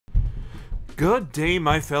Good day,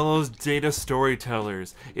 my fellow data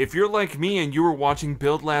storytellers. If you're like me and you were watching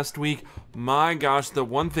Build last week, my gosh, the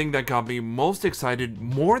one thing that got me most excited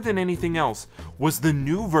more than anything else was the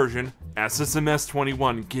new version, SSMS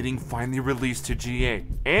 21, getting finally released to GA.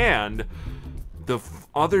 And the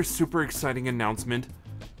other super exciting announcement,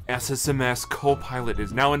 SSMS Copilot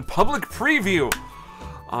is now in public preview.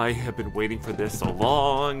 I have been waiting for this so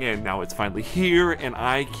long, and now it's finally here, and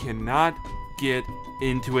I cannot get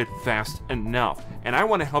into it fast enough, and I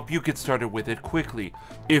want to help you get started with it quickly.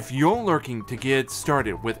 If you're looking to get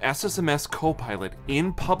started with SSMS Copilot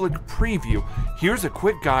in public preview, here's a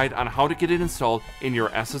quick guide on how to get it installed in your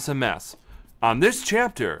SSMS on this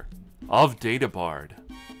chapter of DataBard.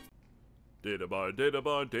 DataBard,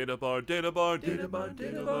 DataBard, DataBard, DataBard, DataBard,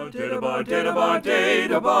 DataBard, DataBard,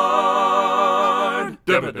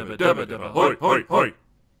 DataBard, DataBard, hoi, hoi, hoi.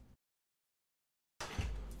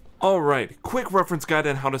 Alright, quick reference guide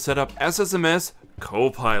on how to set up SSMS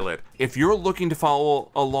Copilot. If you're looking to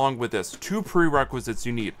follow along with this, two prerequisites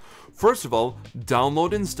you need. First of all,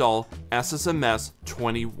 download and install SSMS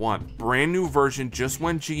 21. Brand new version just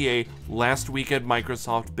went GA last week at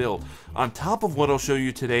Microsoft Build. On top of what I'll show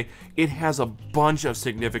you today, it has a bunch of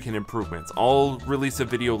significant improvements. I'll release a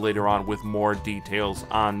video later on with more details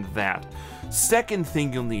on that. Second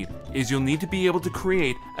thing you'll need is you'll need to be able to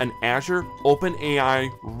create an Azure OpenAI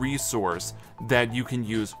resource that you can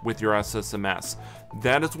use with your SSMS.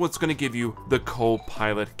 That is what's going to give you the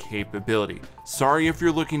Copilot capability. Sorry if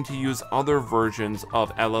you're looking to use other versions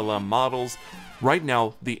of LLM models. Right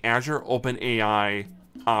now, the Azure OpenAI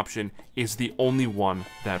option is the only one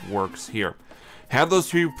that works here. Have those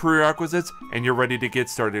two prerequisites and you're ready to get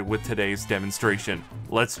started with today's demonstration.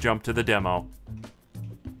 Let's jump to the demo.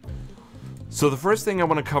 So the first thing I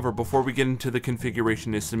want to cover before we get into the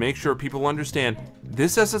configuration is to make sure people understand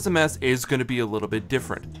this SSMS is going to be a little bit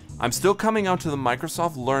different. I'm still coming out to the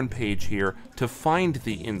Microsoft Learn page here to find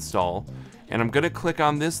the install, and I'm going to click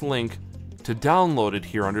on this link to download it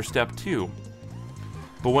here under step 2.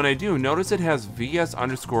 But when I do, notice it has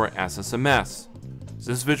vs_SSMS. Is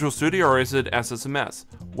this Visual Studio or is it SSMS?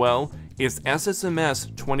 Well, it's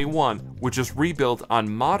SSMS 21, which is rebuilt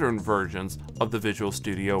on modern versions of the Visual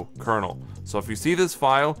Studio kernel. So if you see this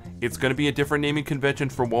file, it's going to be a different naming convention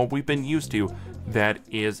from what we've been used to. That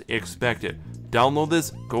is expected. Download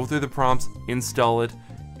this, go through the prompts, install it,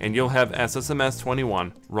 and you'll have SSMS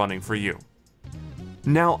 21 running for you.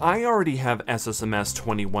 Now, I already have SSMS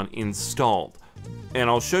 21 installed, and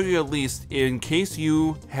I'll show you at least in case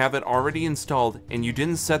you have it already installed and you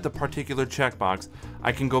didn't set the particular checkbox.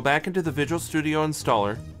 I can go back into the Visual Studio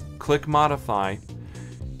installer, click Modify,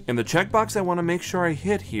 and the checkbox I want to make sure I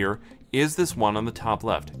hit here is this one on the top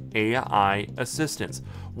left, AI Assistance.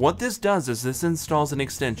 What this does is this installs an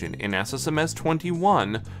extension in SSMS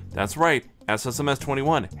 21. That's right, SSMS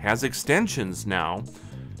 21 has extensions now,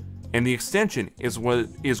 and the extension is what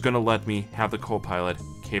is going to let me have the Copilot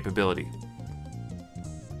capability.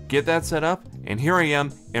 Get that set up, and here I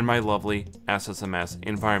am in my lovely SSMS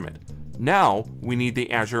environment. Now we need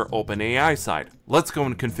the Azure OpenAI side. Let's go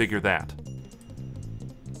and configure that.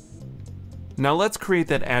 Now let's create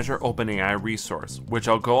that Azure OpenAI resource, which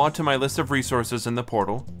I'll go out to my list of resources in the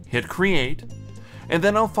portal, hit create, and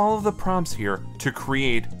then I'll follow the prompts here to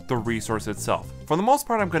create the resource itself. For the most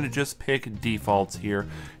part, I'm going to just pick defaults here,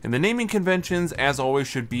 and the naming conventions, as always,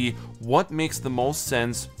 should be what makes the most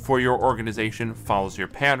sense for your organization, follows your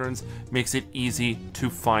patterns, makes it easy to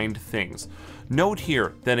find things. Note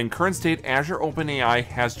here that in current state, Azure OpenAI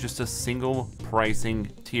has just a single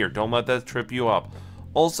pricing tier. Don't let that trip you up.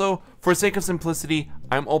 Also, for sake of simplicity,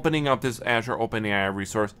 I'm opening up this Azure OpenAI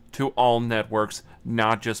resource to all networks,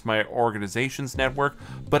 not just my organization's network,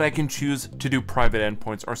 but I can choose to do private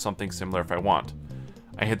endpoints or something similar if I want.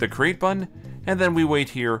 I hit the create button, and then we wait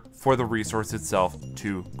here for the resource itself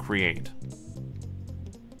to create.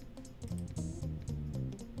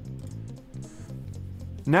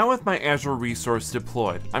 Now with my Azure resource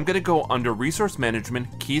deployed, I'm going to go under Resource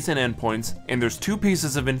Management, Keys and Endpoints, and there's two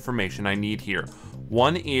pieces of information I need here.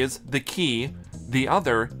 One is the key, the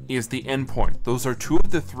other is the endpoint. Those are two of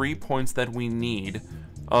the 3 points that we need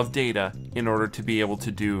of data in order to be able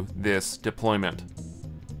to do this deployment.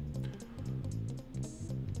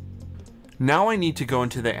 Now I need to go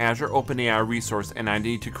into the Azure OpenAI resource and I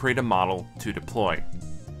need to create a model to deploy.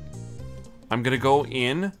 I'm going to go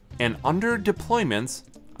in and under deployments,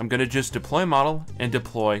 I'm going to just deploy model and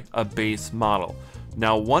deploy a base model.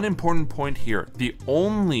 Now, one important point here, the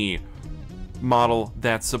only model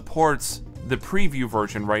that supports the preview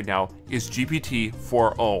version right now is GPT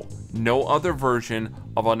 4.0. No other version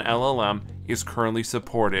of an LLM is currently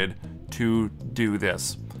supported to do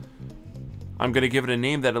this. I'm going to give it a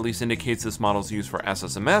name that at least indicates this model is used for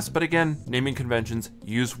SSMS, but again, naming conventions,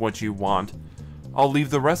 use what you want. I'll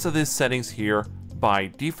leave the rest of these settings here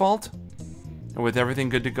by default. And with everything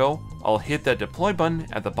good to go, I'll hit that deploy button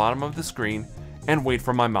at the bottom of the screen and wait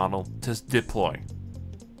for my model to deploy.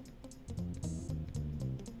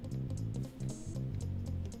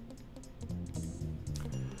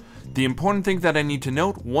 The important thing that I need to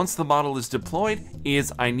note once the model is deployed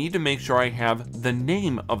is I need to make sure I have the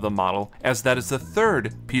name of the model, as that is the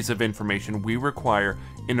third piece of information we require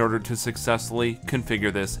in order to successfully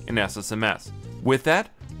configure this in SSMS. With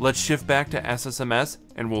that, let's shift back to SSMS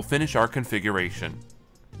and we'll finish our configuration.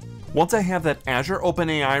 Once I have that Azure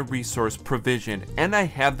OpenAI resource provisioned and I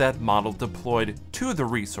have that model deployed to the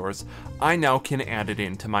resource, I now can add it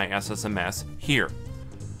into my SSMS here.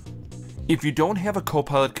 If you don't have a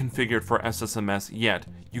Copilot configured for SSMS yet,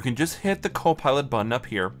 you can just hit the Copilot button up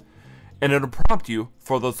here, and it'll prompt you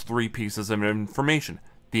for those three pieces of information: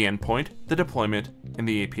 the endpoint, the deployment, and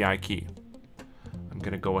the API key. I'm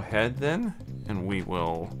going to go ahead then, and we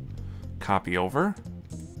will copy over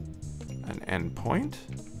an endpoint.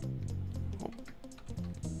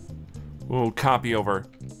 We'll copy over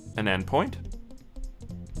an endpoint,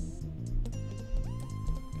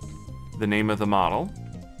 the name of the model,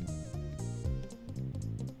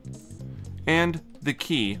 and the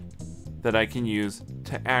key that I can use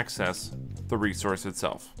to access the resource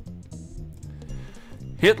itself.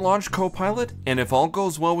 Hit Launch Copilot, and if all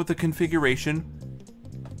goes well with the configuration,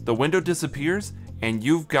 the window disappears and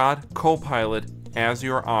you've got Copilot as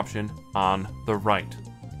your option on the right.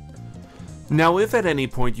 Now, if at any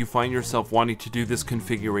point you find yourself wanting to do this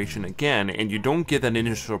configuration again and you don't get that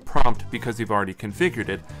initial prompt because you've already configured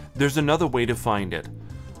it, there's another way to find it.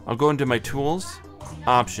 I'll go into my Tools,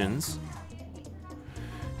 Options,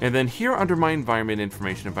 and then here under my environment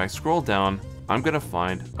information, if I scroll down, I'm going to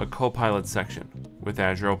find a Copilot section with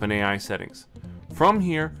Azure OpenAI settings. From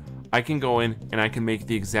here, I can go in and I can make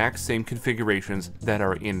the exact same configurations that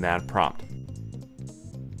are in that prompt.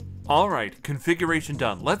 Alright, configuration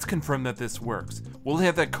done. Let's confirm that this works. We'll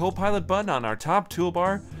have that Copilot button on our top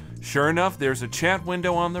toolbar. Sure enough, there's a chat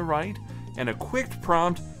window on the right, and a quick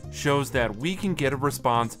prompt shows that we can get a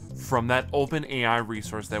response from that OpenAI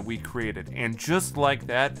resource that we created. And just like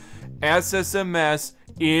that, SSMS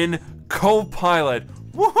in Copilot.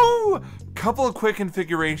 Woohoo! Couple of quick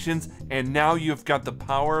configurations, and now you've got the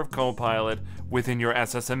power of Copilot within your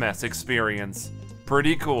SSMS experience.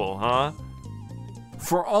 Pretty cool, huh?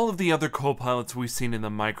 For all of the other Copilots we've seen in the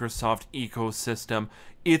Microsoft ecosystem,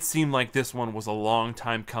 it seemed like this one was a long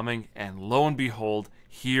time coming, and lo and behold,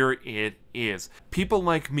 here it is. People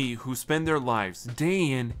like me who spend their lives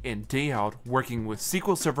day in and day out working with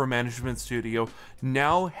SQL Server Management Studio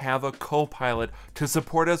now have a Copilot to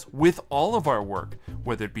support us with all of our work,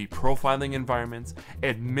 whether it be profiling environments,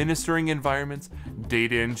 administering environments,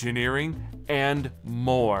 data engineering, and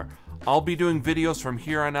more. I'll be doing videos from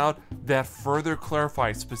here on out that further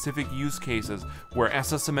clarify specific use cases where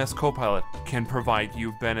SSMS Copilot can provide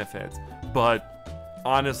you benefits. But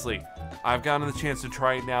honestly, I've gotten the chance to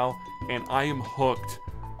try it now, and I am hooked.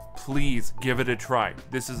 Please give it a try.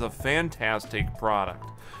 This is a fantastic product.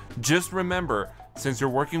 Just remember, since you're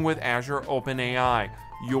working with Azure OpenAI,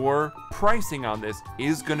 your pricing on this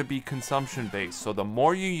is going to be consumption-based. So the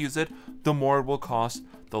more you use it, the more it will cost.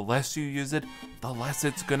 The less you use it, the less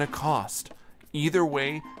it's going to cost. Either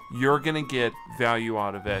way, you're going to get value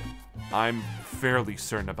out of it. I'm fairly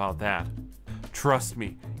certain about that. Trust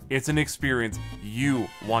me, it's an experience you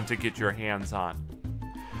want to get your hands on.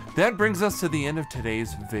 That brings us to the end of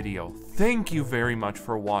today's video. Thank you very much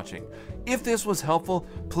for watching. If this was helpful,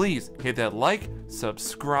 please hit that like,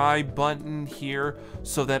 subscribe button here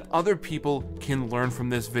so that other people can learn from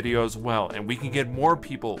this video as well, and we can get more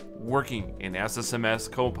people working in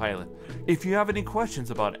SSMS Copilot. If you have any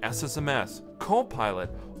questions about SSMS,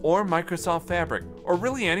 Copilot, or Microsoft Fabric, or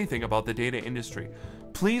really anything about the data industry,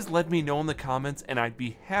 please let me know in the comments and I'd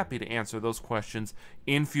be happy to answer those questions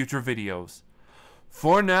in future videos.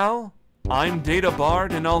 For now, I'm Data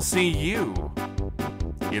Bard, and I'll see you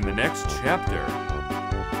in the next chapter.